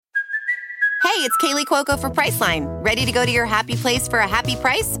Hey, it's Kaylee Cuoco for Priceline. Ready to go to your happy place for a happy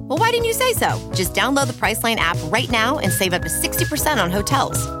price? Well, why didn't you say so? Just download the Priceline app right now and save up to 60% on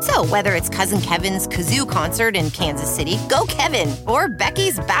hotels. So whether it's Cousin Kevin's Kazoo Concert in Kansas City, go Kevin, or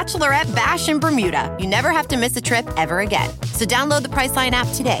Becky's Bachelorette Bash in Bermuda, you never have to miss a trip ever again. So download the Priceline app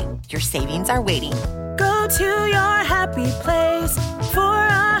today. Your savings are waiting. Go to your happy place for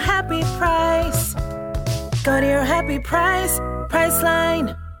a happy price. Go to your happy price,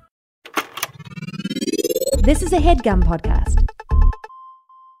 Priceline. This is a HeadGum podcast.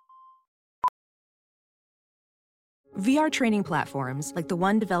 VR training platforms, like the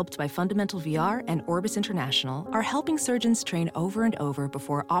one developed by Fundamental VR and Orbis International, are helping surgeons train over and over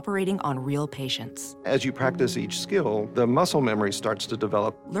before operating on real patients. As you practice each skill, the muscle memory starts to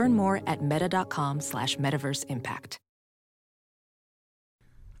develop. Learn more at meta.com/metaverseimpact.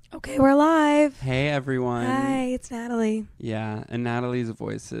 Okay, we're live. Hey, everyone. Hi, it's Natalie. Yeah, and Natalie's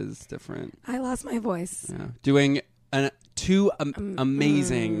voice is different. I lost my voice. Yeah. Doing two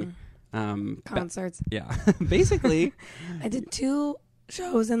amazing concerts. Yeah, basically. I did 2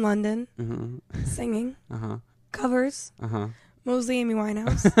 shows in London, singing, covers, mostly Amy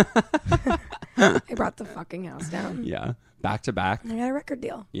Winehouse. I brought the fucking house down. Yeah, back to back. I got a record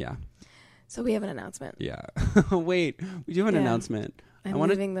deal. Yeah. So we have an announcement. Yeah. Wait, we do have an announcement. I'm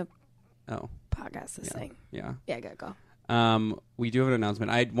leaving the podcast to yeah. sing. Yeah. Yeah, go. We do have an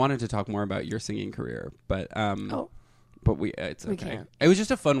announcement. I wanted to talk more about your singing career, but but it's okay. Can't. It was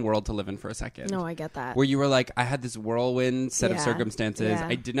just a fun world to live in for a second. No, I get that. Where you were like, I had this whirlwind set of circumstances. Yeah.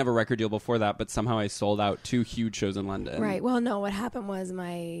 I didn't have a record deal before that, but somehow I sold out 2 huge shows in London. Right. Well, no, what happened was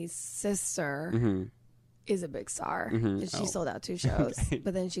my sister is a big star. And she sold out 2 shows,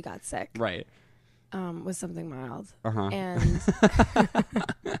 but then she got sick. Right. With something mild. And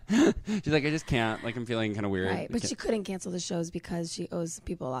she's like, I just can't. Like, I'm feeling kind of weird. Right. But she couldn't cancel the shows because she owes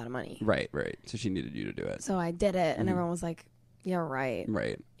people a lot of money. Right. So she needed you to do it. So I did it, and everyone was like, yeah, right.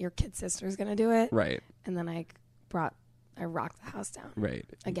 Right. Your kid sister's going to do it. Right. And then I rocked the house down. Right.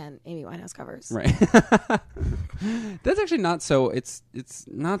 Again, Amy Winehouse covers. Right. That's actually not so, it's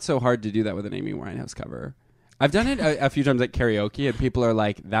not so hard to do that with an Amy Winehouse cover. I've done it a few times at karaoke, and people are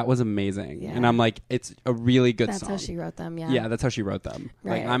like, that was amazing. Yeah. And I'm like, it's a really good song. That's how she wrote them, yeah. Yeah, that's how she wrote them.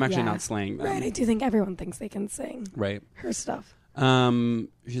 Right. Like, I'm actually not slaying them. Right, I do think everyone thinks they can sing. Right. Her stuff.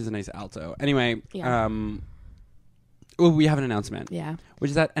 She's a nice alto. Anyway, well, we have an announcement. Yeah. Which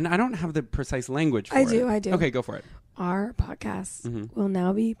is that, and I don't have the precise language for it. I do. Okay, go for it. Our podcast will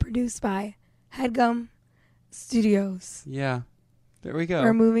now be produced by HeadGum Studios. Yeah. There we go.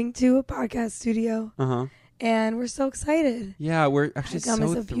 We're moving to a podcast studio. And we're so excited. Yeah, we're actually HeadGum so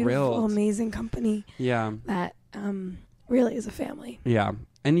is a beautiful, thrilled. amazing company. Yeah. That really is a family. Yeah.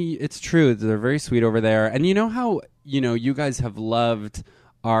 And it's true. They're very sweet over there. And you know how, you guys have loved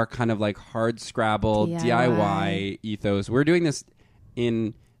our kind of like hard Scrabble DIY ethos. We're doing this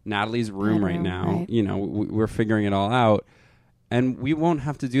in Natalie's room right now. Right. We're figuring it all out. And we won't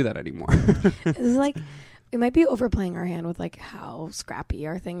have to do that anymore. It's like... We might be overplaying our hand with like how scrappy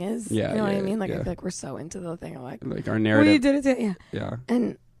our thing is. Yeah, you know what I mean? Like yeah. I feel like we're so into the thing. I'm like our narrative. We did it too. Yeah. Yeah.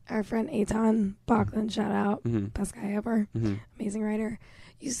 And our friend Eitan Bachlan, shout out, best guy ever, amazing writer,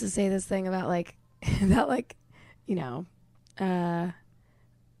 used to say this thing about like that like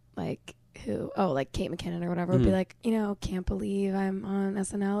Kate McKinnon or whatever would be like, can't believe I'm on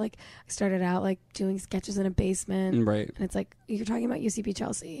SNL. Like I started out like doing sketches in a basement. Right. And it's like, you're talking about UCB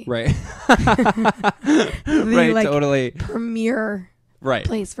Chelsea. Right. Right, like, totally. Premier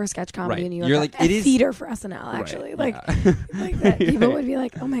place for sketch comedy in New York. You're like, it is theater for SNL actually. Right. Like that people would be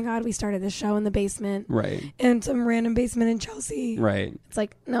like, oh my God, we started this show in the basement. Right. In some random basement in Chelsea. Right. It's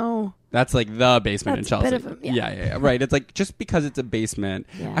like, no. That's like the basement in Chelsea. A bit of yeah. Right. It's like just because it's a basement.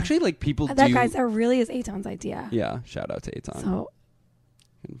 Yeah. Actually, like people that really is Eitan's idea. Yeah. Shout out to Eitan. So,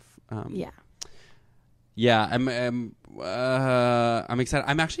 yeah. Yeah. I'm excited.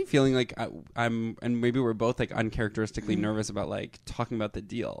 I'm actually feeling like I'm, and maybe we're both like uncharacteristically nervous about like talking about the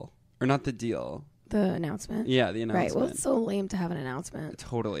deal or not the deal. The announcement? Yeah, the announcement. Right. Well, it's so lame to have an announcement.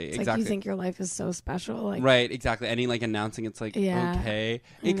 Totally. It's exactly. like you think your life is so special. Like, right. Exactly. Any like announcing, it's like, okay.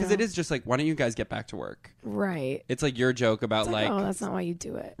 Because it is just like, why don't you guys get back to work? Right. It's like your joke about like, oh, that's not why you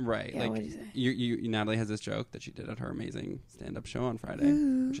do it. Right. Yeah, like, what'd you say? You Natalie has this joke that she did at her amazing stand-up show on Friday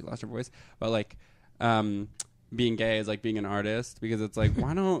when she lost her voice. But like, being gay is like being an artist, because it's like,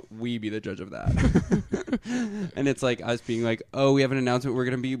 why don't we be the judge of that? And it's like us being like, oh, we have an announcement, we're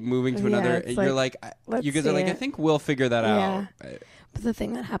going to be moving to another. And you're like, you guys are like, I think we'll figure that out. Right. But the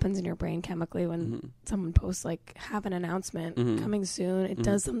thing that happens in your brain chemically when someone posts like, have an announcement coming soon, it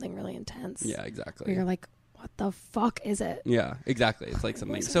does something really intense. Yeah, exactly. Where you're like, what the fuck is it? Yeah, exactly. It's like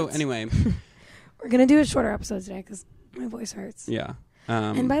something. So anyway, We're going to do a shorter episode today because my voice hurts. Yeah.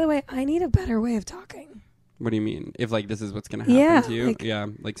 And by the way, I need a better way of talking. What do you mean? If like this is what's going to happen to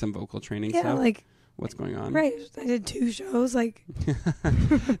you? Like some vocal training stuff? Like what's going on? Right. I did 2 shows. Like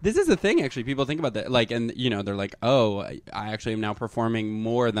this is the thing, actually. People think about that. Like, and they're like, oh, I actually am now performing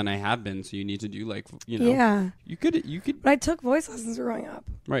more than I have been. So you need to do like, Yeah. You could. But I took voice lessons growing up.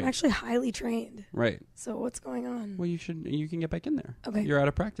 Right. I'm actually highly trained. Right. So what's going on? Well, you can get back in there. Okay. You're out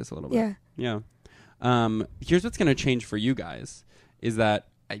of practice a little bit. Yeah. Yeah. Here's what's going to change for you guys is that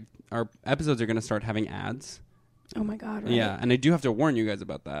our episodes are going to start having ads. Oh my God! Right. Yeah, and I do have to warn you guys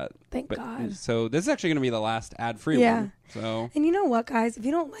about that. Thank God. So this is actually going to be the last ad-free one. So. And you know what, guys? If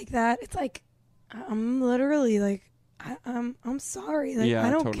you don't like that, it's like I'm literally like I'm sorry. Like I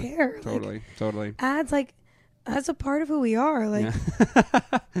don't care. Totally. Ads, like that's a part of who we are. Like,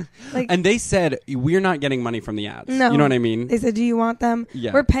 like, and they said we're not getting money from the ads. No, you know what I mean? They said, "Do you want them?"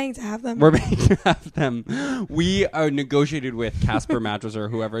 Yeah, we're paying to have them. We're paying to have them. We are negotiated with Casper Mattress or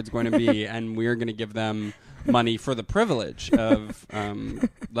whoever it's going to be, and we're going to give them money for the privilege of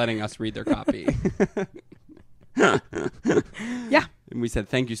letting us read their copy. Yeah. And we said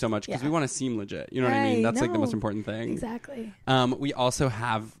thank you so much because we want to seem legit. You know what I mean? That's like the most important thing. Exactly. We also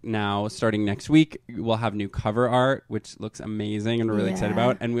have now, starting next week, we'll have new cover art, which looks amazing and we're really excited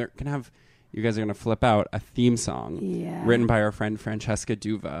about. And we're going to have, you guys are going to flip out, a theme song written by our friend Francesca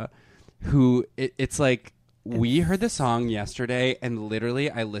Duva, who it's like, we heard the song yesterday and literally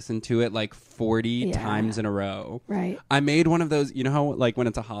I listened to it like 40 times in a row. Right. I made one of those, you know how like when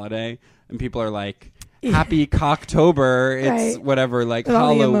it's a holiday and people are like, Happy Cocktober, it's whatever, like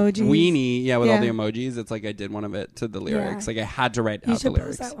Halloweeny. Yeah, with all the emojis. It's like I did one of it to the lyrics. Like I had to write out the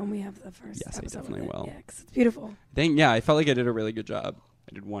lyrics. You should post that when we have the first Yes, I definitely will. Yeah, because it's beautiful. I felt like I did a really good job.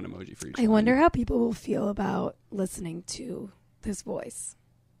 I did one emoji for each I wonder how people will feel about listening to this voice.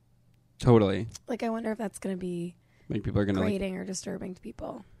 Totally. Like I wonder if that's going to be like people are going to grating or disturbing to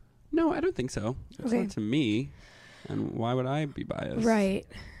people. No, I don't think so. It's not to me. And why would I be biased? Right.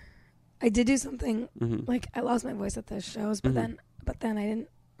 I did do something like I lost my voice at the shows, but then I didn't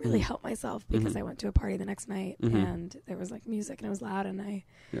really help myself because I went to a party the next night and there was like music and it was loud and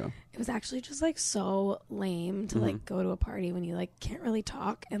it was actually just like so lame to like go to a party when you like can't really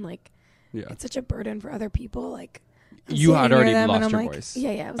talk and like it's such a burden for other people. Like you had already lost your like, voice.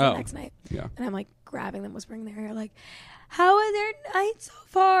 Yeah, it was the next night. Yeah, and I'm like grabbing them, whispering in their ear, like, "How are their nights so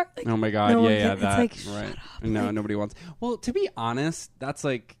far?" Like, oh my God, that's like, right. Up, no, like, nobody wants. Well, to be honest, that's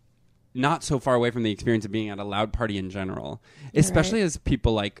like not so far away from the experience of being at a loud party in general, especially as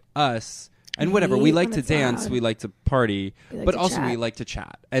people like us. And whatever, we like to dance, we like to party, but also we like to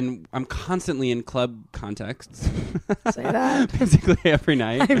chat. And I'm constantly in club contexts. Say that. Basically every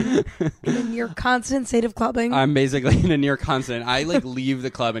night. I'm in a near constant state of clubbing. I'm basically in a near constant. I like leave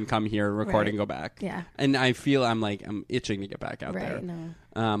the club and come here, record and go back. Yeah. And I feel I'm itching to get back out there.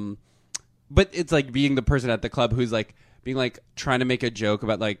 No. But it's like being the person at the club who's like being like trying to make a joke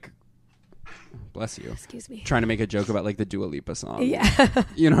about like, bless you. Excuse me. Trying to make a joke about like the Dua Lipa song. Yeah.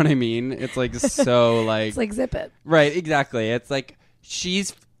 You know what I mean? It's like so like it's like Zip It. Right, exactly. It's like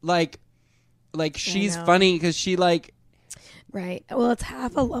she's like she's funny because she like right. Well, it's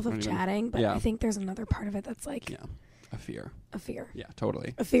half a love of chatting, but I think there's another part of it that's like a fear. A fear. Yeah,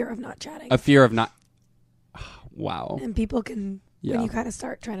 totally. A fear of not chatting. A fear of not wow. And people can when you kind of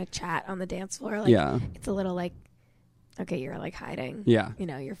start trying to chat on the dance floor, like it's a little like okay, you're like hiding. Yeah. You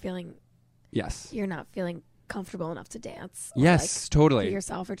know, you're feeling yes. You're not feeling comfortable enough to dance. Yes, like, totally. Be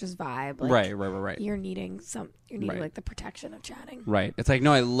yourself or just vibe. Like, right. You're needing like the protection of chatting. Right. It's like,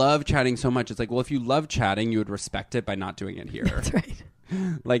 no, I love chatting so much. It's like, well, if you love chatting, you would respect it by not doing it here. That's right.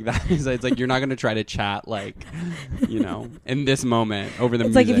 Like that is, it's like, you're not going to try to chat like, you know, in this moment over the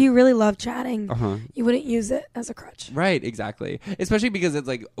music. It's like if you really love chatting, you wouldn't use it as a crutch. Right, exactly. Especially because it's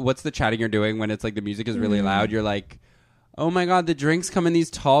like, what's the chatting you're doing when it's like the music is really loud? You're like, oh my God, the drinks come in these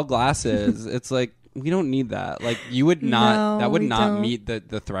tall glasses. It's like, we don't need that. Like you would not, that would not meet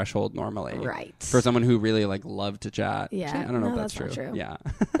the threshold normally. Right. For someone who really like loved to chat. Yeah. I don't know if that's true. Not true. Yeah.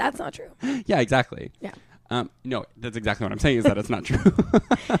 That's not true. Yeah, exactly. Yeah. No, that's exactly what I'm saying is that it's not true.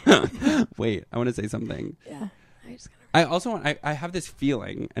 Wait, I want to say something. Yeah. I also want, I have this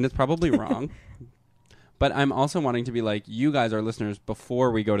feeling, and it's probably wrong, but I'm also wanting to be like, you guys are listeners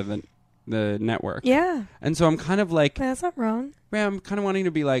before we go to the network. Yeah. And so I'm kind of like, that's not wrong. Yeah, I'm kind of wanting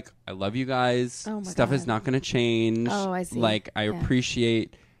to be like, I love you guys. Oh my Stuff God. is not going to change. Oh, I see. Like, I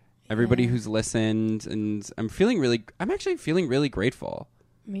appreciate everybody who's listened, and I'm actually feeling really grateful.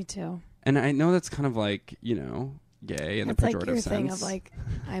 Me too. And I know that's kind of like, you know, gay in the pejorative like your sense. thing of like,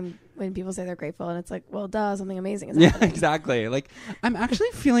 I'm when people say they're grateful, and it's like, well, duh, something amazing is Yeah, happening. exactly. Like, I'm actually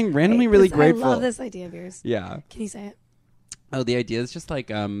feeling randomly really grateful. I love this idea of yours. Yeah. Can you say it? Oh, the idea is just like,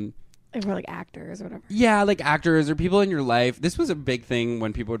 Like we're like actors or whatever. yeah, like actors or people in your life. This was a big thing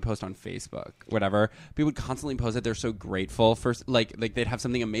when people would post on Facebook, whatever. People would constantly post that they're so grateful for, like they'd have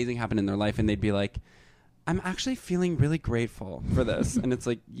something amazing happen in their life, and they'd be like, I'm actually feeling really grateful for this. And it's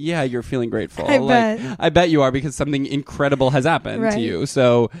like, yeah, you're feeling grateful. I bet you are, because something incredible has happened to you.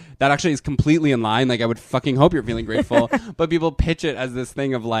 So that actually is completely in line. Like, I would fucking hope you're feeling grateful. But people pitch it as this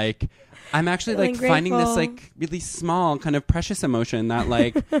thing of like, I'm actually feeling like finding this like really small kind of precious emotion that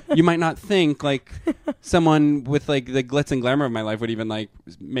like you might not think like someone with like the glitz and glamour of my life would even like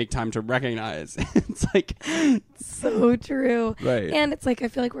make time to recognize. It's like so true. Right. And it's like, I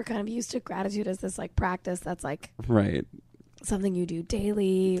feel like we're kind of used to gratitude as this like practice that's like right. something you do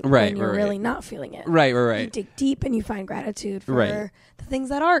daily Right, when you're right. really not feeling it. Right. You dig deep and you find gratitude for Right. the things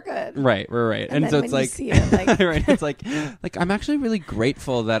that are good. Right. And so then it's when you like, see it, like right. It's like I'm actually really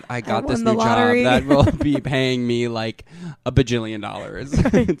grateful that I got this won the new lottery. job that will be paying me like $1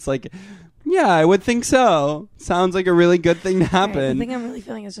 bajillion. It's like, yeah, I would think so. Sounds like a really good thing to right, happen. the thing I'm really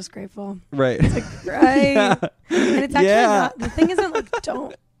feeling is just grateful. Right. Right. Yeah. And it's actually Yeah. not, the thing isn't like,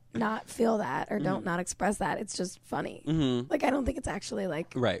 don't not feel that or don't not express that. It's just funny. Mm-hmm. Like, I don't think it's actually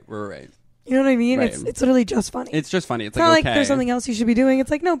like, Right. We're right. you know what I mean? Right. It's literally just funny. It's just funny. It's not like, like okay. there's something else you should be doing.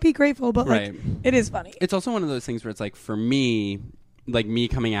 It's like, no, be grateful, but Right. like it is funny. It's also one of those things where it's like, for me, like me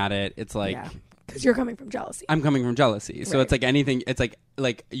coming at it, it's like because you're coming from jealousy. I'm coming from jealousy. So Right. it's like anything. It's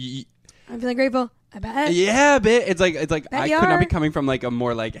like I'm feeling grateful. I bet. yeah, bit. It's like Bet I you could not are. be coming from like a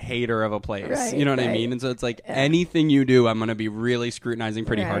more like hater of a place. Right, You know what I right. mean? And so it's like anything you do, I'm gonna be really scrutinizing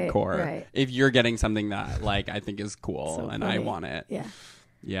pretty Right, hardcore. right. If you're getting something that like I think is cool So and I funny. want it. Yeah.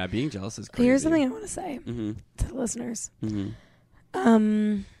 Yeah, being jealous is But crazy. here's something I want to say Mm-hmm. to the listeners.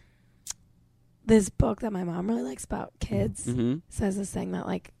 Mm-hmm. This book that my mom really likes about kids Mm-hmm. says this thing that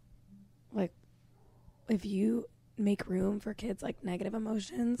like if you make room for kids like negative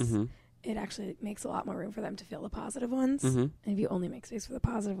emotions, Mm-hmm. it actually makes a lot more room for them to feel the positive ones. Mm-hmm. And if you only make space for the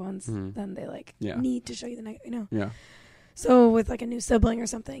positive ones, Mhm. then they like Yeah. need to show you the negative, you know. Yeah. So with like a new sibling or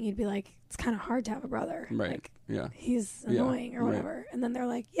something, you'd be like, it's kind of hard to have a brother. Right. Like, Yeah. he's Yeah. annoying or Right. whatever. And then they're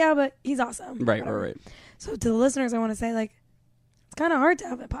like, yeah, but he's awesome. Right. Whatever. Right. So to the listeners, I want to say like, it's kind of hard to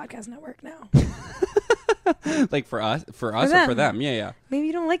have a podcast network now. Like for us or for them. Yeah. Yeah. Maybe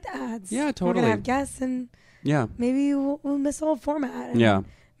you don't like the ads. Yeah, We're totally. gonna have guests, and Yeah. maybe we'll miss the whole format. And Yeah.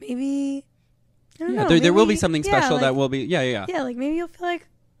 maybe I don't Yeah. know. There will be maybe- something yeah, special like, that will be. Yeah. Yeah, like maybe you'll feel like,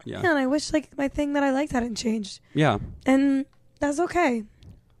 Yeah. man, I wish like my thing that I liked hadn't changed, Yeah. and that's okay.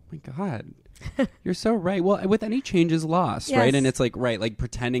 My God. You're so right. Well, with any change is loss, Yes. right? And it's like, right, like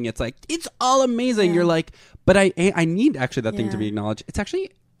pretending it's like, it's all amazing. Yeah. You're like, but I need actually that thing to Yeah. be acknowledged. It's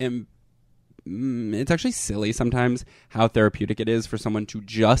actually, it's actually silly sometimes how therapeutic it is for someone to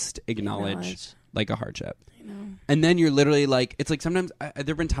just acknowledge like a hardship. I know. And then you're literally like, it's like sometimes there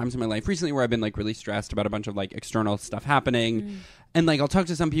have been times in my life recently where I've been like really stressed about a bunch of like external stuff happening. And like, I'll talk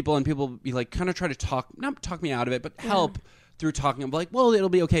to some people and people will be like, kind of try to not talk me out of it, but help through talking. I'm like, well, it'll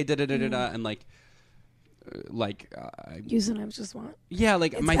be okay. And like, You sometimes just want. yeah,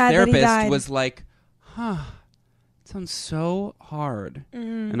 like It's my bad that he therapist died. was like, it sounds so hard.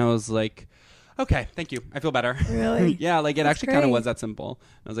 And I was like, okay, thank you. I feel better. Really? Yeah, like it That's actually kind of great. was that simple.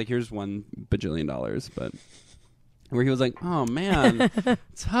 I was like, here's $1 bajillion, but where he was like, oh man,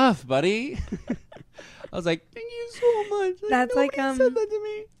 tough, buddy. I was like, thank you so much. That's like, nobody said that to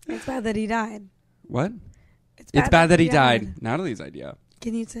me. It's bad that he died. What? It's bad that he died. Natalie's idea.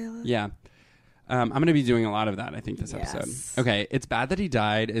 Can you say that? Yeah. I'm going to be doing a lot of that, I think, this episode. Yes. Okay, It's Bad That He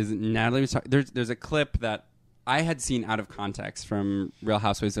Died is Natalie was talking. There's a clip that I had seen out of context from Real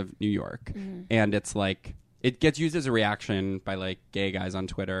Housewives of New York. And it's like, it gets used as a reaction by like gay guys on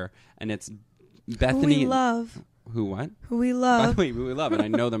Twitter. And it's Bethany. Who we love. Who what? Who we By love. the way, who we love. And I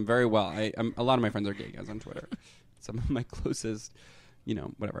know them very well. A lot of my friends are gay guys on Twitter. Some of my closest,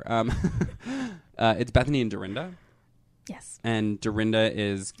 whatever. It's Bethany and Dorinda. Yes. And Dorinda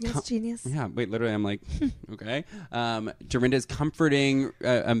is Yes, genius. yeah, wait, literally, I'm like, okay. Dorinda is comforting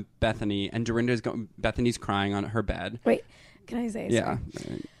Bethany, and Bethany's crying on her bed. Wait, can I say? Yeah,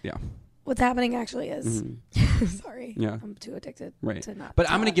 Sorry? yeah, What's happening actually is. Sorry. Yeah. I'm too addicted. right. To not. But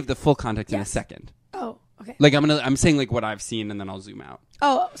I'm gonna give the full context in a Yes. second. Oh, okay. Like I'm saying like what I've seen, and then I'll zoom out.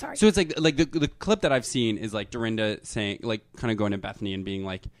 Oh, sorry. So it's like the clip that I've seen is like Dorinda saying like kind of going to Bethany and being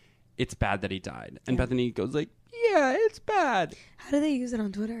like, "It's bad that he died," and Yeah. Bethany goes like, "Yeah, it's bad." How do they use it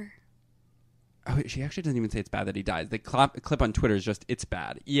on Twitter? Oh, she actually doesn't even say it's bad that he dies. The clip on Twitter is just, it's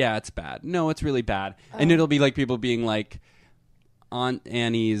bad. Yeah, it's bad. No, it's really bad. And it'll be like people being like, Aunt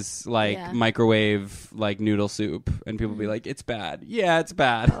Annie's like Yeah. microwave like noodle soup, and people be like, "It's bad." Yeah, it's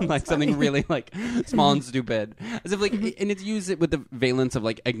bad. Like something really like small and stupid, as if like, and it's used it with the valence of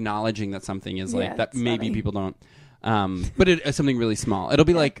like acknowledging that something is like Yeah, that. it's Maybe funny. people don't. But it's something really small. It'll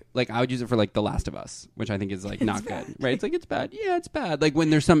be like I would use it for like The Last of Us, which I think is like not good, right? It's like it's bad. Yeah, it's bad. Like when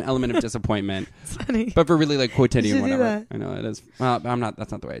there's some element of disappointment, It's funny. but for really like quotidian You should do whatever. that. I know it is. Well, I'm not.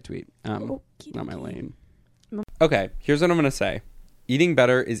 That's not the way I tweet. Okey Not my dokey. lane. Okay, here's what I'm gonna say. Eating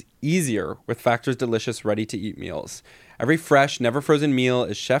better is easier with Factor's delicious ready-to-eat meals. Every fresh, never frozen meal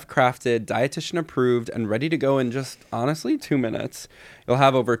is chef-crafted, dietitian approved, and ready to go in just, honestly, 2 minutes. You'll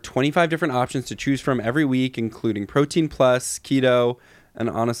have over 25 different options to choose from every week, including Protein Plus, Keto, and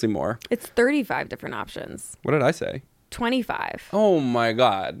honestly more. It's 35 different options. What did I say? 25. Oh my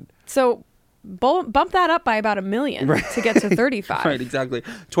God. So bump that up by about 1 million to get to 35. Right, exactly.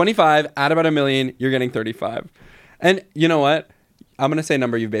 25, add about 1 million, you're getting 35. And you know what? I'm going to say a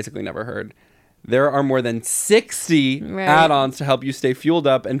number you've basically never heard. There are more than 60 Right. add-ons to help you stay fueled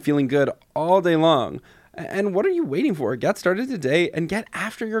up and feeling good all day long. And what are you waiting for? Get started today and get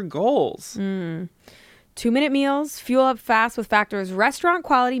after your goals. 2-minute meals, fuel up fast with Factor's restaurant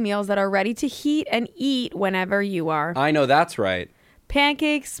quality meals that are ready to heat and eat whenever you are. I know that's right.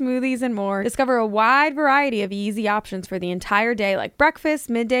 Pancakes, smoothies, and more. Discover a wide variety of easy options for the entire day, like breakfast,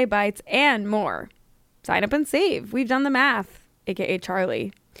 midday bites, and more. Sign up and save. We've done the math, aka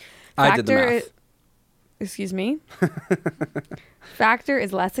Charlie. I did the math. Excuse me. Factor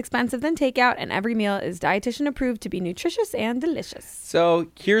is less expensive than takeout, and every meal is dietitian approved to be nutritious and delicious. So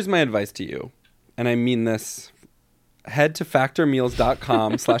here's my advice to you, and I mean this. Head to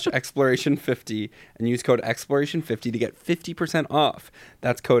factormeals.com/exploration50 and use code exploration50 to get 50% off.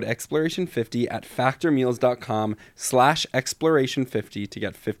 That's code exploration50 at factormeals.com/exploration50 to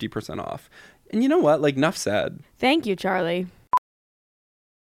get 50% off. And you know what? Like Nuff said. Thank you, Charlie.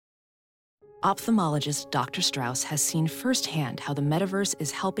 Ophthalmologist Dr. Strauss has seen firsthand how the metaverse is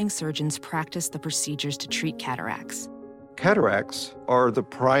helping surgeons practice the procedures to treat cataracts. Cataracts are the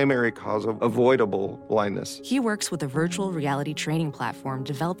primary cause of avoidable blindness. He works with a virtual reality training platform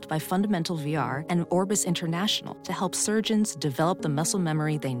developed by Fundamental VR and Orbis International to help surgeons develop the muscle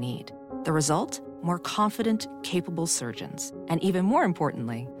memory they need. The result? More confident, capable surgeons. And even more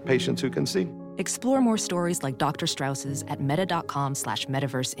importantly, Patients who can see. explore more stories like Dr. Strauss's at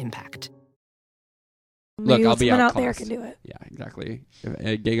meta.com/metaverse impact. Look, Maybe I'll be someone out out there class. can do it. Yeah, exactly. If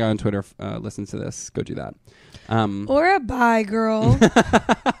a gay guy on Twitter listens to this, go do that. Or a bi girl.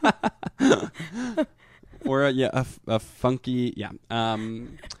 Or a funky, yeah.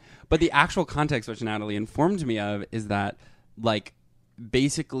 But the actual context, which Natalie informed me of, is that like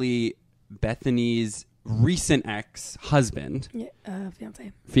basically Bethany's recent ex-husband,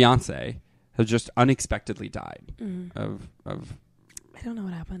 fiance, has just unexpectedly died of I don't know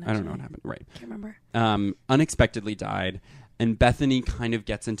what happened. I don't know what happened. Right. Can't remember. Unexpectedly died. And Bethany kind of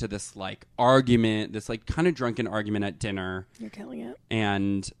gets into this like argument, this like kind of drunken argument at dinner. You're killing it.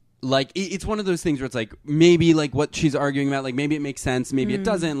 And like it's one of those things where it's like maybe like what she's arguing about, like maybe it makes sense, maybe it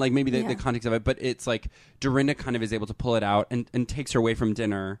doesn't, like maybe the context of it, but it's like Dorinda kind of is able to pull it out and takes her away from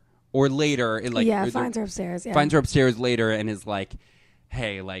dinner or later. It like finds her upstairs. Yeah. Finds her upstairs later and is like,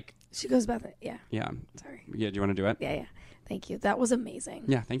 hey, like She goes back. Yeah. yeah, Sorry. yeah. Do you want to do it? Yeah. Thank you. That was amazing.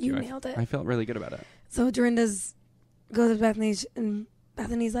 Yeah, thank you. You nailed it. I felt really good about it. So Dorinda's goes to Bethany, and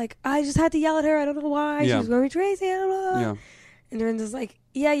Bethany's like, I just had to yell at her. I don't know why. Yeah. She was going to be Tracy. I don't know. Yeah. And Dorinda's like,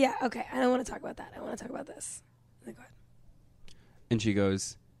 yeah, okay. I don't want to talk about that. I want to talk about this. And then go ahead. And she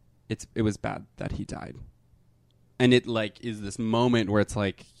goes, it was bad that he died. And it like is this moment where it's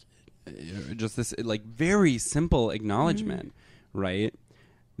like just this like very simple acknowledgement, right?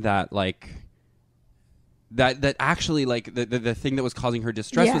 That like that actually like the thing that was causing her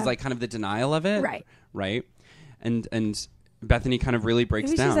distress was like kind of the denial of it. Right. And Bethany kind of really breaks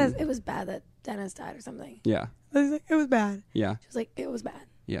Maybe down. she says it was bad that Dennis died or something. Yeah. I was like, it was bad. Yeah. She was like, it was bad.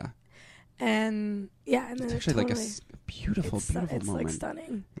 Yeah. And yeah, and then It's actually totally, like a beautiful it's moment. like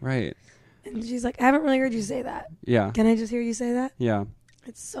stunning. Right. And she's like, I haven't really heard you say that. Yeah. Can I just hear you say that? Yeah.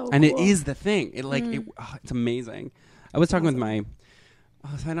 It's so and cool. it is the thing. It like it's amazing. I was talking with my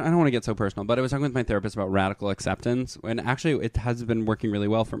I don't want to get so personal, but I was talking with my therapist about radical acceptance, and actually it has been working really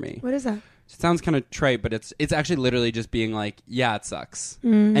well for me. What is that? It sounds kind of trite, but it's actually literally just being like, yeah, it sucks.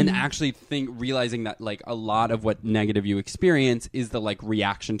 And actually realizing that like a lot of what negative you experience is the like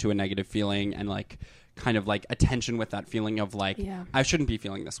reaction to a negative feeling, and like kind of like a tension with that feeling of like, Yeah. I shouldn't be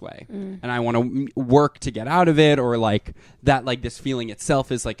feeling this way. And I want to work to get out of it, or like that, like this feeling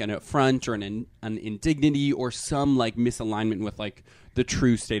itself is like an affront or an indignity or some like misalignment with like the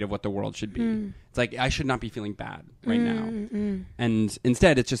true state of what the world should be. It's like, I should not be feeling bad right now. And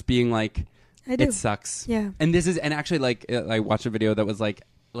instead it's just being like, I do. it sucks. Yeah. And this is, and actually like, I watched a video that was like,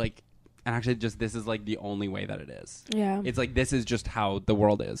 and actually just, this is like the only way that it is. Yeah. It's like, this is just how the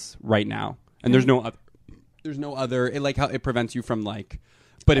world is right now. And there's no other, it like how it prevents you from like,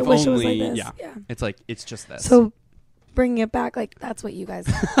 but I if wish it was only, like this. yeah, Yeah. it's like, it's just this. So bringing it back, like that's what you guys.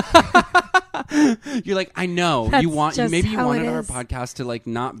 You're like, I know That's you want, just maybe you how wanted it our is. podcast to like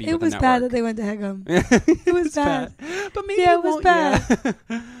not be It with was the bad network. that they went to Hegum. It was bad. But maybe Yeah, it was won't- bad.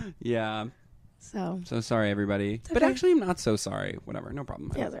 Yeah. Yeah. So Sorry, everybody. But okay. actually, I'm not so sorry. Whatever, no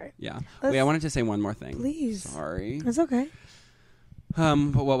problem. Yeah, it's all right. Yeah. Let's- Wait, I wanted to say one more thing. please, Sorry. it's okay.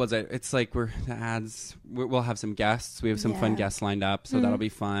 But what was it? It's like the ads. We'll have some guests. We have some fun Yeah. guests lined up, so that'll be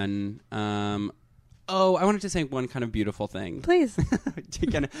fun. Oh, I wanted to say one kind of beautiful thing. Please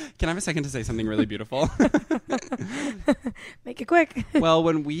Can I have a second to say something really beautiful? make it quick. Well,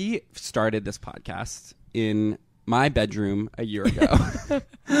 when we started this podcast in my bedroom a year ago,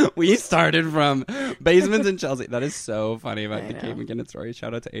 we started from basements in Chelsea. That is so funny about the Kate McKinnon story.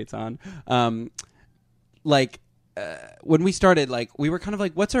 Shout out to Eitan. When we started, like, we were kind of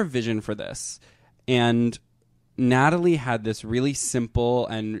like, what's our vision for this? And Natalie had this really simple,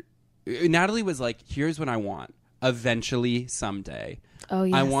 and Natalie was like, here's what I want eventually someday. Oh,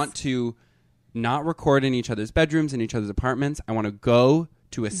 yes. I want to not record in each other's bedrooms, in each other's apartments. I want to go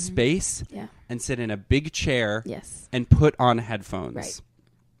to a space Yeah. and sit in a big chair Yes. and put on headphones. Right.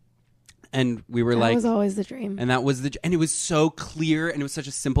 And we were That like, was always the dream. and that was and it was so clear, and it was such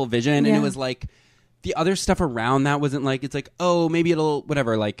a simple vision, and Yeah. it was like the other stuff around that wasn't like, it's like, oh, maybe it'll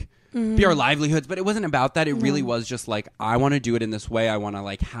whatever, like be our livelihoods, but it wasn't about that. It really was just like, I want to do it in this way. I want to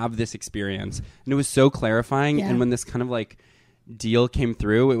like have this experience, and it was so clarifying. Yeah. And when this kind of like deal came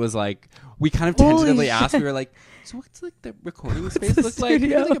through, it was like we kind of Holy tentatively shit. asked. We were like, so what's like the recording space the look like? Can you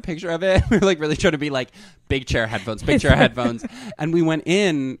studio? take a picture of it? We were like really trying to be like big chair headphones, big chair headphones. And we went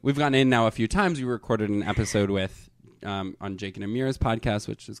in. We've gone in now a few times. We recorded an episode with on Jake and Amira's podcast,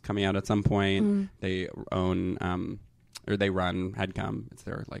 which is coming out at some point. They own or they run Headcom. It's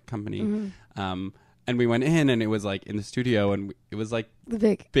their like company. And we went in, and it was like in the studio, and it was like the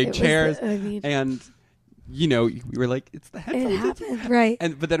big big it was chairs, I mean, and you know, we were like, it's the it headphones. happened, right?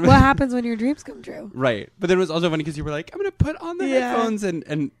 But then What happens when your dreams come true? Right. But then it was also funny because you were like, I'm going to put on the Yeah. headphones.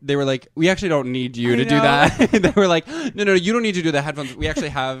 And they were like, we actually don't need you I to do know. that. They were like, no, you don't need to do the headphones. We actually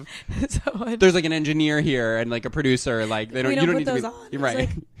have, there's like an engineer here and like a producer. Like they don't, We you don't don't put need those to on. be, It's right. like-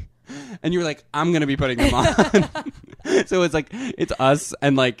 And you were like, I'm going to be putting them on. So it's like, it's us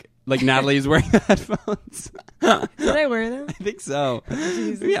and like Natalie's wearing the headphones. Did I wear them? I think so.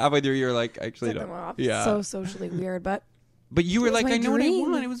 Maybe halfway through, you were like, actually, Took don't. them off. Yeah. So socially weird, but But you were it was like, my I know dream. what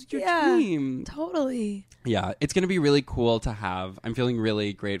I want. It was your Yeah. dream. totally. Yeah, it's going to be really cool to have. I'm feeling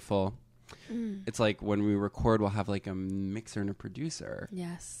really grateful. It's like when we record, we'll have like a mixer and a producer.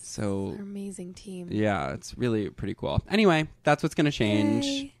 Yes. So, Our amazing team. yeah, it's really pretty cool. Anyway, that's what's going to change.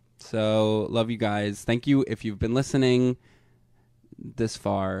 Yay. So, love you guys. Thank you if you've been listening this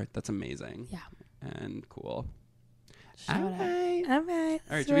far. That's amazing. Yeah. And cool. Shout out. Alright. All right.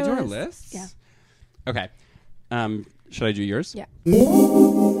 All right, should we do our lists? Yeah. Okay. Should I do yours? Yeah.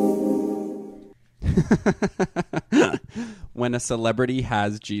 When a celebrity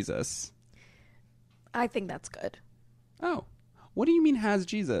has Jesus. I think that's good. Oh. What do you mean has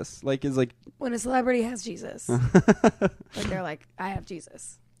Jesus? Like, is like... When a celebrity has Jesus, like they're like, I have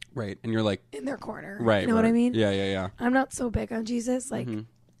Jesus Right. And you're like... in their corner. Right. You know what I mean? Yeah. I'm not so big on Jesus. Like, Mhm.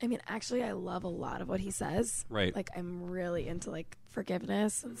 I mean, actually, I love a lot of what he says. Right. Like, I'm really into like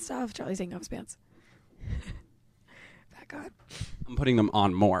forgiveness and stuff. Charlie's taking off his pants. Back on. I'm putting them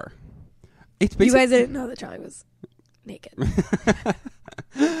on more. It's You basically... guys didn't know that Charlie was naked.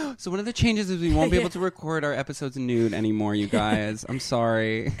 So one of the changes is we won't be able Yeah. to record our episodes nude anymore, you guys. I'm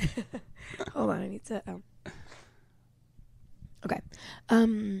sorry. Hold on, I need to. Okay.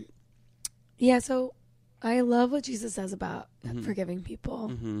 Yeah. So I love what Jesus says about forgiving people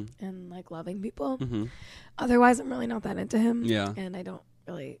Mm-hmm. and like loving people. Mm-hmm. Otherwise, I'm really not that into him. Yeah. And I don't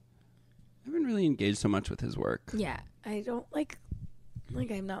really. I haven't really engaged so much with his work. Yeah. I don't like.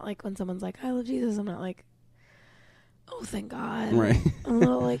 I'm not like when someone's like, I love Jesus. I'm not like, oh, thank God. Right. I'm a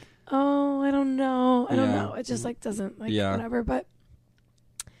little like, oh, I don't know. I don't Yeah. know. It just like doesn't like Yeah. whatever. But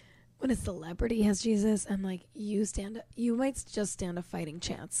when a celebrity has Jesus and like you might just stand a fighting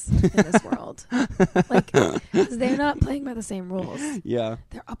chance in this world. Like, 'cause they're not playing by the same rules. Yeah.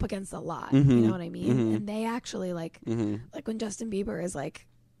 They're up against a lot. Mm-hmm. You know what I mean? Mm-hmm. And they actually like when Justin Bieber is like,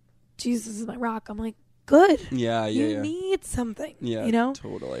 Jesus is my rock. I'm like, good. Yeah. You need something. Yeah. You know?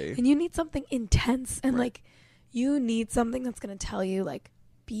 Totally. And you need something intense. And like, you need something that's going to tell you like,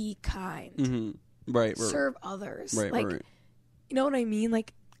 be kind. Mm-hmm. Right. Serve others. Right. Like, right. you know what I mean?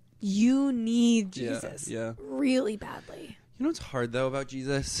 Like, you need Jesus really badly. You know what's hard though about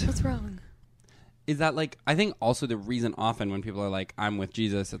Jesus? What's wrong? Is that like, I think also the reason often when people are like, I'm with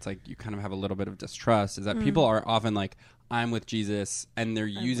Jesus, it's like you kind of have a little bit of distrust, is that people are often like, I'm with Jesus, and they're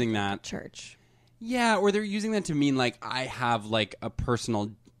using that. Church. Yeah, or they're using that to mean like, I have like a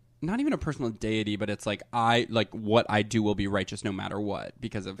personal, not even a personal deity, but it's like, what I do will be righteous no matter what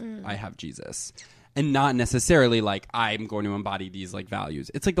because of I have Jesus. And not necessarily like I'm going to embody these like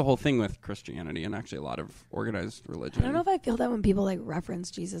values. It's like the whole thing with Christianity and actually a lot of organized religion. I don't know if I feel that when people like reference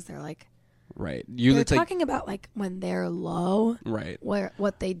Jesus, they're like, right. They're talking about like when they're low, right?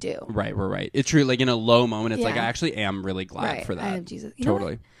 What they do, right. It's true. Like in a low moment, it's like I actually am really glad for that. I have Jesus. You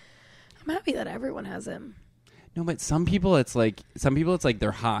totally. I'm happy that everyone has him. No, but some people it's like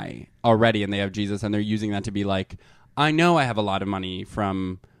they're high already and they have Jesus and they're using that to be like, I know I have a lot of money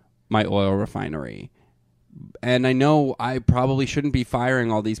from my oil refinery, and I know I probably shouldn't be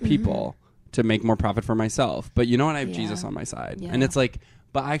firing all these people to make more profit for myself. But you know what? I have Jesus on my side, and it's like,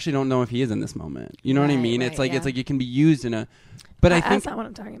 but I actually don't know if he is in this moment. You know what I mean? It's like it can be used in a. But I think that's not what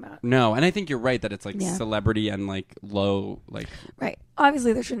I'm talking about. No, and I think you're right that it's like celebrity and like low, like right.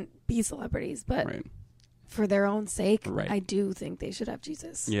 Obviously, there shouldn't be celebrities, but for their own sake, I do think they should have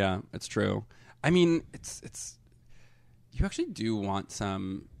Jesus. Yeah, it's true. I mean, it's you actually do want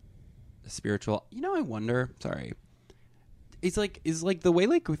some spiritual. You know, I wonder. Sorry, is like the way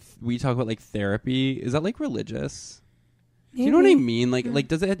like we talk about like therapy. Is that like religious? Maybe. Do you know what I mean? Like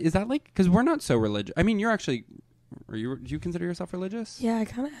does it? Is that like because we're not so religious? I mean, you're actually. Do you consider yourself religious? Yeah, I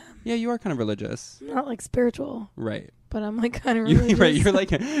kind of am. Yeah, you are kind of religious. I'm not like spiritual. Right. But I'm like kind of religious. Right. You're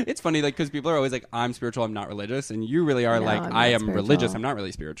like, it's funny like because people are always like, I'm spiritual, I'm not religious. And you really are like, I am spiritual. Religious, I'm not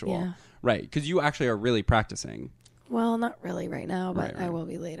really spiritual. Yeah. Right. Because you actually are really practicing. Well, not really right now, but I will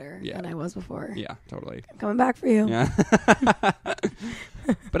be later than I was before. Yeah, totally. I'm coming back for you. Yeah.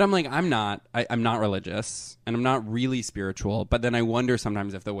 But I'm like, I'm not religious and I'm not really spiritual. But then I wonder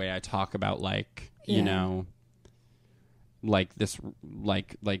sometimes if the way I talk about like, you know, like this,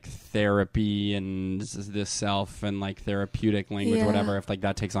 like therapy and this self and like therapeutic language, whatever, if like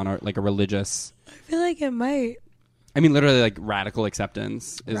that takes on a religious. I feel like it might. I mean, literally, like radical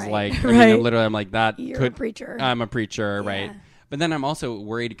acceptance is like. I mean, literally, I'm like that. You're a preacher. I'm a preacher, right? But then I'm also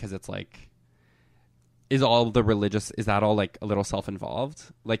worried because it's like, is that all like a little self-involved,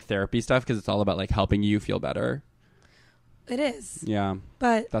 like therapy stuff? Because it's all about like helping you feel better. It is. Yeah,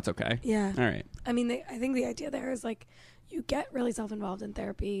 but that's okay. Yeah. All right. I mean, I think the idea there is like you get really self-involved in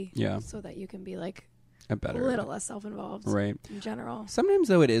therapy, so that you can be like a little less self-involved, right? In general. Sometimes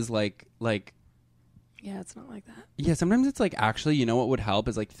though, it is like. Yeah, it's not like that. Yeah, sometimes it's like, actually, you know what would help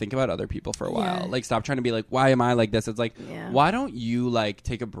is like think about other people for a while. Like stop trying to be like, why am I like this? It's like, why don't you like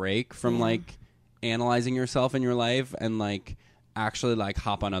take a break from like analyzing yourself in your life and like actually like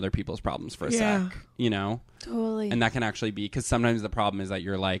hop on other people's problems for a sec, you know? Totally. And that can actually be, because sometimes the problem is that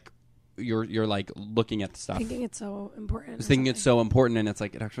you're like, you're like looking at stuff. Thinking it's so important. Thinking it's so important and it's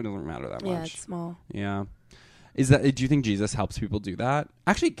like, it actually doesn't matter that much. Yeah, it's small. Yeah. Do you think Jesus helps people do that?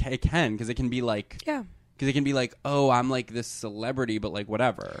 Actually, it can, because it can be like... Yeah. Because it can be like, oh, I'm like this celebrity, but like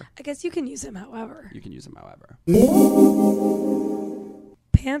whatever. I guess you can use him however.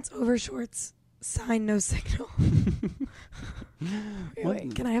 Pants over shorts, sign no signal.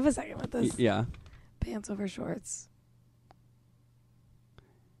 wait, can I have a second with this? Yeah. Pants over shorts.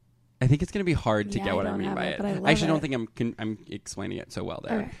 I think it's going to be hard to get what I mean by it. I actually don't think I'm explaining it so well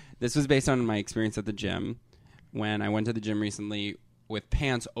there. Okay. This was based on my experience at the gym. When I went to the gym recently with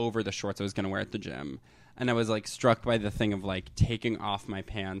pants over the shorts I was going to wear at the gym. And I was like struck by the thing of like taking off my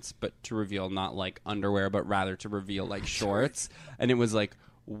pants, but to reveal not like underwear, but rather to reveal like shorts. And it was like,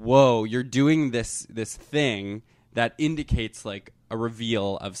 whoa, you're doing this thing that indicates like a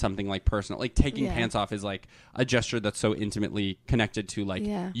reveal of something like personal. Like taking pants off is like a gesture that's so intimately connected to like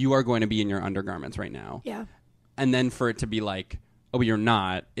you are going to be in your undergarments right now. Yeah. And then for it to be like, oh, but you're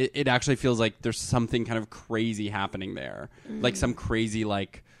not. It actually feels like there's something kind of crazy happening there. Like some crazy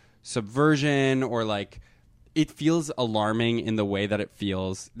like subversion or like it feels alarming in the way that it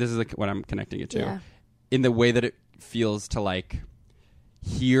feels. This is like what I'm connecting it to. Yeah. In the way that it feels to like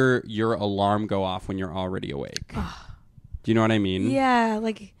hear your alarm go off when you're already awake. Do you know what I mean? Yeah,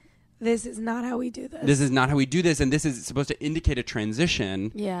 like this is not how we do this. This is not how we do this, and this is supposed to indicate a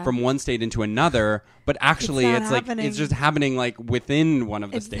transition from one state into another, but actually it's like it's just happening like within one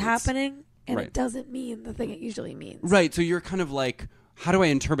of the states. It's happening, and it doesn't mean the thing it usually means. Right, so you're kind of like, how do I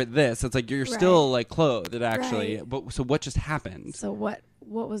interpret this? It's like you're still like clothed actually, but so what just happened? So what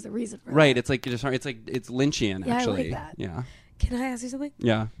was the reason for that? Right, it's like it's Lynchian actually. I like that. Yeah. Can I ask you something?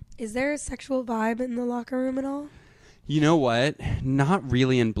 Yeah. Is there a sexual vibe in the locker room at all? You know what? Not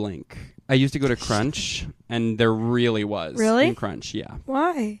really in Blink. I used to go to Crunch, and there really was. Really? In Crunch, yeah.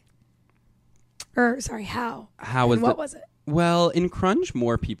 Why? How? How was what was it? Well, in Crunch,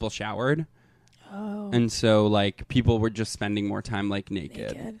 more people showered. Oh. And so, like, people were just spending more time, like,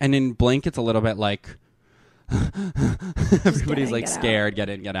 naked. And in Blink, it's a little bit like... everybody's like scared, get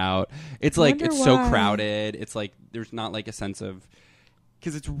in, get out. It's like, it's so crowded. It's like, there's not like a sense of...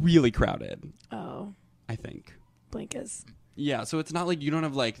 Because it's really crowded. Oh. I think. Blink is. Yeah, so it's not like you don't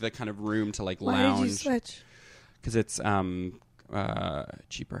have like the kind of room to like Why lounge. did you switch? Because it's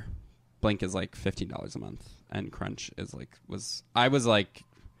cheaper. Blink is like $15 a month, and Crunch is like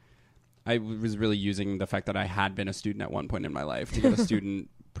I was really using the fact that I had been a student at one point in my life to get a student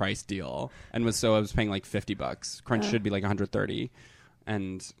price deal, and I was paying like $50. Crunch should be like $130,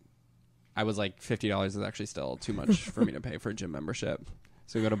 and I was like $50 is actually still too much for me to pay for a gym membership.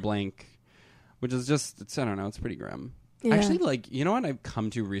 So we go to Blink. Which is just, I don't know, it's pretty grim. Yeah. Actually, like, you know what I've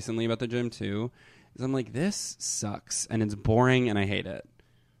come to recently about the gym, too? Is I'm like, this sucks, and it's boring, and I hate it.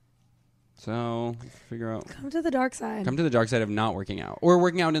 So, figure out. Come to the dark side. Come to the dark side of not working out. Or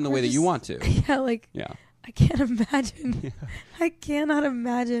working out in the way that you want to. Yeah. I can't imagine. Yeah. I cannot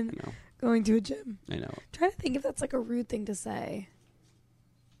imagine going to a gym. I know. I'm trying to think if that's like a rude thing to say.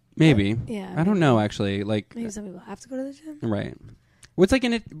 Maybe. Yeah. I don't know, actually. Like, maybe some people have to go to the gym. Right. Well, it's like,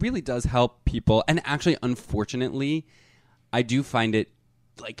 and it really does help people. And actually, unfortunately, I do find it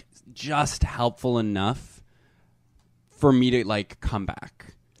like just helpful enough for me to like come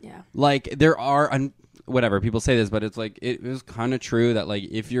back. Yeah. Like there are, whatever people say this, but it's like, it was kind of true that like,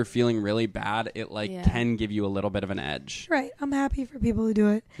 if you're feeling really bad, it like can give you a little bit of an edge. Right. I'm happy for people who do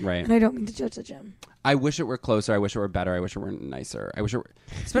it. Right. And I don't mean to judge the gym. I wish it were closer. I wish it were better. I wish it were nicer. I wish it were,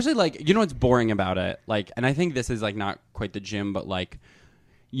 especially like, you know what's boring about it? Like, and I think this is like not quite the gym, but like,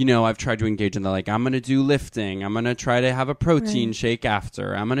 you know, I've tried to engage in the like, I'm going to do lifting. I'm going to try to have a protein shake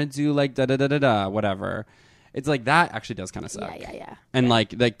after. I'm going to do like da-da-da-da-da, whatever. It's like that actually does kind of suck. Yeah. And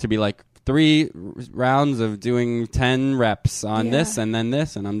like to be like 3 rounds of doing 10 reps on this and then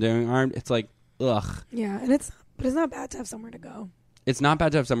this and I'm doing arm. It's like, ugh. Yeah. And it's not bad to have somewhere to go. It's not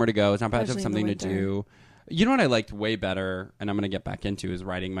bad to have somewhere to go. It's not bad to have something to winter. do. You know what I liked way better, and I'm going to get back into, is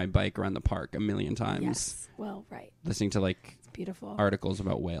riding my bike around the park a million times. Yes. Well, right. Listening to like it's beautiful articles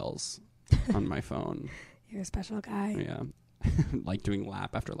about whales on my phone. You're a special guy. Yeah. Like doing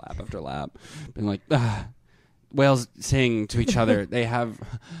lap after lap after lap. Being like, whales sing to each other. They have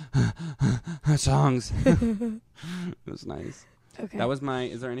songs. It was nice. Okay. That was my...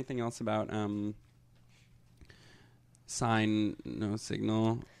 Is there anything else about... sign, no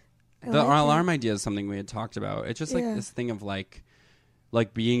signal. The alarm idea is something we had talked about. It's just like this thing of like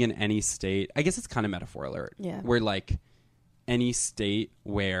being in any state. I guess it's kind of metaphor alert. Yeah. Where like any state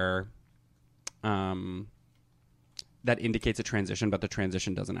where that indicates a transition, but the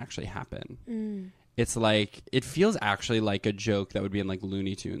transition doesn't actually happen. Mm. It's like, it feels actually like a joke that would be in like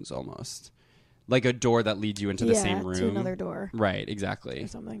Looney Tunes almost. Like a door that leads you into the same room. To another door. Right, exactly. Or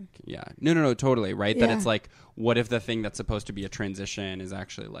something. Yeah. No, totally, right? Yeah. That it's like, what if the thing that's supposed to be a transition is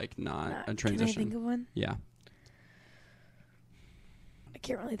actually like not a transition? Can I think of one? Yeah. I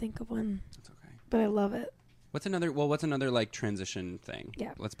can't really think of one. That's okay. But I love it. What's another like transition thing?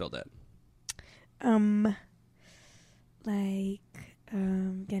 Yeah. Let's build it.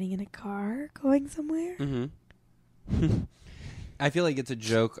 Getting in a car, going somewhere. Mm-hmm. I feel like it's a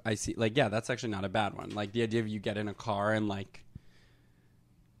joke. I see, like, yeah, that's actually not a bad one. Like the idea of you get in a car and like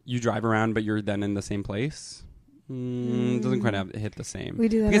you drive around, but you're then in the same place. Doesn't quite hit the same. We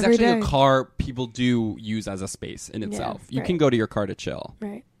do that because every actually day. A car people do use as a space in itself. You can go to your car to chill,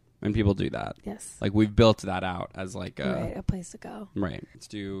 right? And people do that. Yes. Like we've built that out as like a place to go. Right. Let's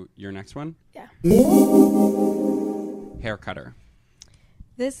do your next one. Yeah. Hair cutter.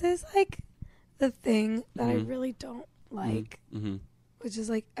 This is like the thing that I really don't like, which is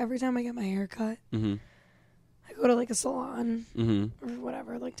like every time I get my hair cut, I go to like a salon or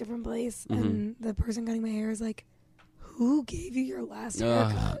whatever, like different place, and the person cutting my hair is like, "Who gave you your last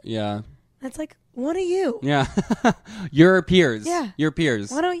haircut?" Yeah. That's like, one of you. Yeah. Your peers. Yeah. Your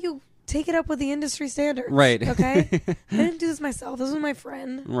peers. Why don't you take it up with the industry standards? Right. Okay. I didn't do this myself. This was my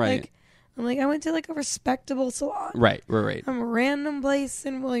friend. Right. Like, I'm like, I went to like a respectable salon. Right. I'm a random place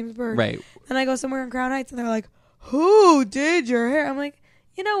in Williamsburg. Right. And I go somewhere in Crown Heights and they're like, who did your hair? I'm like,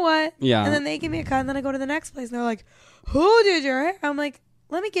 you know what? Yeah. And then they give me a cut and then I go to the next place and they're like, who did your hair? I'm like,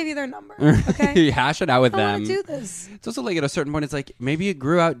 let me give you their number. Okay. You hash it out with I them. want to do this. It's also like at a certain point, it's like maybe it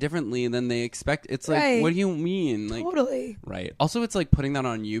grew out differently than they expect. It's like, Right. what do you mean? Like, Totally. right. Also, it's like putting that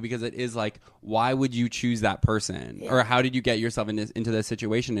on you because it is like, why would you choose that person? Yeah. Or how did you get yourself into this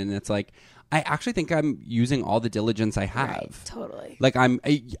situation? And it's like, I actually think I'm using all the diligence I have. Right. Totally. Like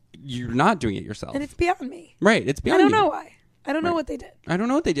you're not doing it yourself. And it's beyond me. Right. It's beyond I don't me. know why. I don't know Right. what they did. I don't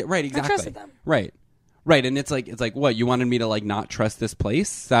know what they did. Right. Exactly. trusted them. Right. Right. And it's like, what? You wanted me to like not trust this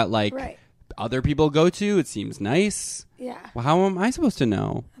place that like Right. other people go to? It seems nice. Yeah. Well, how am I supposed to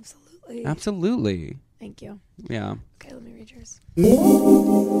know? Absolutely. Absolutely. Thank you. Yeah. Okay, let me read yours.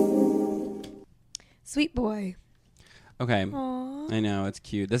 Sweet boy. Okay. Aww. I know. It's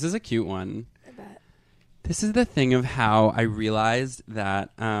cute. This is a cute one. I bet. This is the thing of how I realized that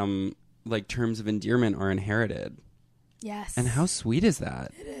like terms of endearment are inherited. Yes. And how sweet is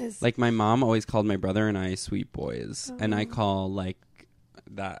that? It is. Like my mom always called my brother and I sweet boys. And I call like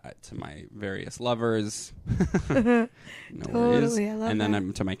that to my various lovers. No worries. Totally, I love and then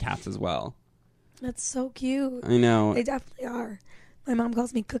that. to my cats as well. That's so cute. I know. They definitely are. My mom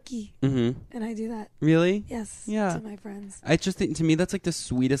calls me Cookie, Mm-hmm. and I do that. Really? Yes. Yeah. To my friends. I just think, to me, that's like the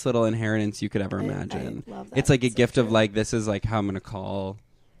sweetest little inheritance you could ever imagine. I love that. It's like a So gift of true. like, this is like how I'm going to call.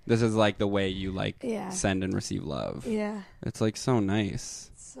 This is like the way you like Yeah. send and receive love. Yeah. It's like so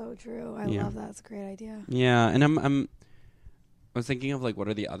nice. So true. I Yeah. love that. It's a great idea. Yeah. And I was thinking of like, what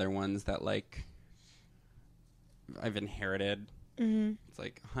are the other ones that like I've inherited? Mm-hmm. It's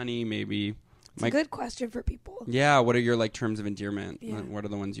like honey, maybe. It's a good question for people. Yeah. What are your like terms of endearment? Yeah. What are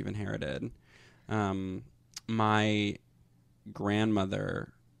the ones you've inherited? My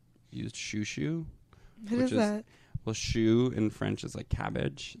grandmother used shoo-shoo. What is that? Well, chou in French is like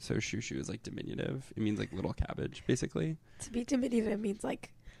cabbage. So chou-chou is like diminutive. It means like little cabbage, basically. To be diminutive means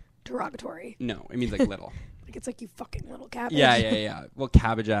like derogatory. No, it means like little. Like it's like you fucking little cabbage. Yeah. Well,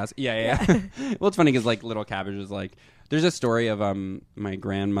 cabbage ass. Yeah. Well, it's funny because like little cabbage is like. There's a story of my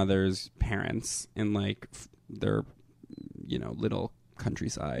grandmother's parents in like their, little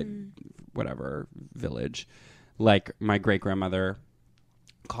countryside, whatever village, like my great grandmother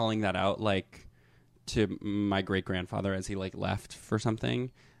calling that out like to my great grandfather as he like left for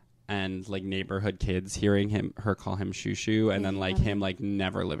something. And like neighborhood kids hearing her call him shoo shoo, and then like him like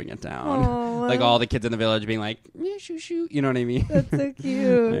never living it down. Aww. Like all the kids in the village being like yeah, shoo shoo, you know what I mean? That's so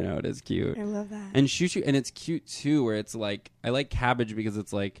cute. I know, it is cute. I love that. And shoo shoo, and it's cute too, where it's like I like cabbage because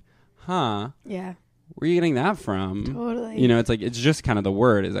it's like, huh, Yeah. where are you getting that from? Totally. It's like it's just kind of the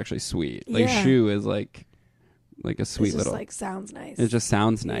word is actually sweet. Like Yeah. shoo is like a sweet It just little. like sounds nice. It just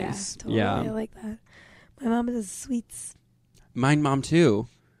sounds nice. Yeah. Totally. I like that. My mom does sweets. Mine mom too.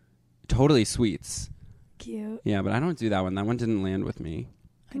 Totally sweets. Cute. Yeah, but I don't do that one. That one didn't land with me.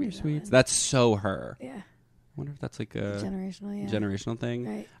 I Give me do your that sweets. one. That's so her. Yeah. I wonder if that's like a Generational thing.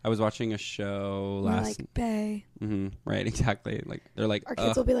 Right. I was watching a show Or last. like bae. Mm-hmm, right, exactly. Like they're like Our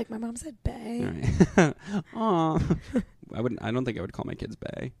kids will be like, my mom said bae. Right. Aw. I don't think I would call my kids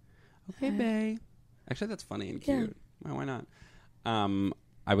bae. Okay, bae. Actually, that's funny and Yeah. cute. Why not?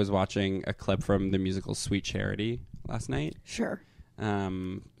 I was watching a clip from the musical Sweet Charity last night. Sure.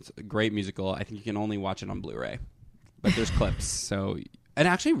 It's a great musical. I think you can only watch it on Blu-ray, but there's clips. So, and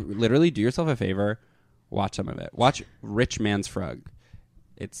actually, literally, do yourself a favor, watch some of it. Watch Rich Man's Frog.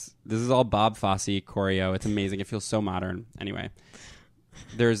 This is all Bob Fosse choreo. It's amazing. It feels so modern. Anyway,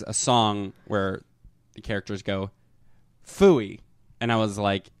 there's a song where the characters go "phooey," and I was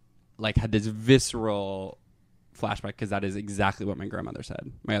like had this visceral flashback because that is exactly what my grandmother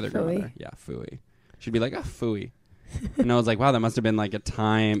said. My other grandmother, yeah, "phooey." She'd be like, "Oh, phooey." And I was like, wow, that must have been like a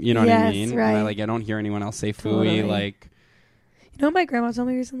time, you know what I Yes, mean? right. And I don't hear anyone else say phooey. Totally. Like, You know what my grandma told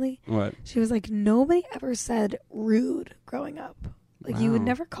me recently? what? She was like, nobody ever said rude growing up. Like, you would Wow.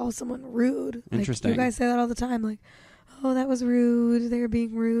 never call someone rude. Like, Interesting. you guys say that all the time. Like, oh, that was rude. They were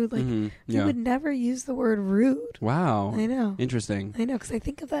being rude. Like, Mhm. you Yeah. would never use the word rude. Wow. I know. Interesting. I know, because I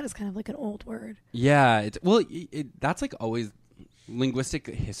think of that as kind of like an old word. Yeah. That's like always linguistic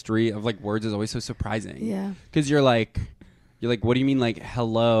history of like words is always so surprising. Yeah. Because you're like, what do you mean? Like,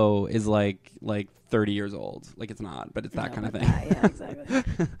 hello is like 30 years old. Like, it's not, but it's that kind of thing. Yeah,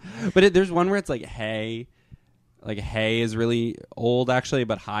 exactly. But there's one where it's like, hey. Like, hey is really old, actually,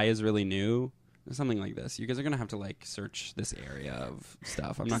 but hi is really new. Or something like this. You guys are going to have to, like, search this area of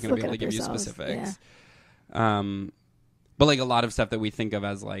stuff. I'm not Just going to be look able it to up give you yourselves. specifics. Yeah. But like a lot of stuff that we think of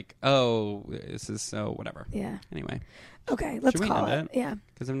as like, oh, this is so whatever. Yeah. Anyway. Okay, let's Should we call end it. Yeah.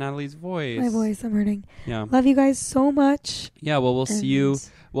 Because of Natalie's voice. My voice, I'm hurting. Yeah. Love you guys so much. Yeah, well, we'll see you.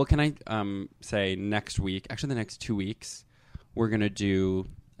 Well, can I say next week, actually the next 2 weeks, we're going to do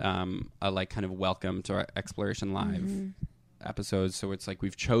a like kind of welcome to our Exploration Live episodes. So it's like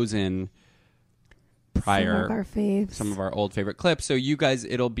we've chosen some of our old favorite clips. So you guys,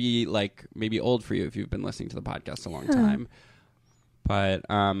 it'll be like maybe old for you if you've been listening to the podcast a long time. But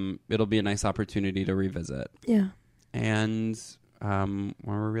it'll be a nice opportunity to revisit. Yeah. And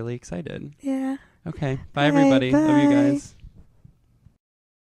we're really excited. Yeah. Okay. Bye, everybody. Bye. Love you guys.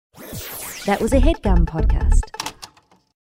 That was a HeadGum podcast.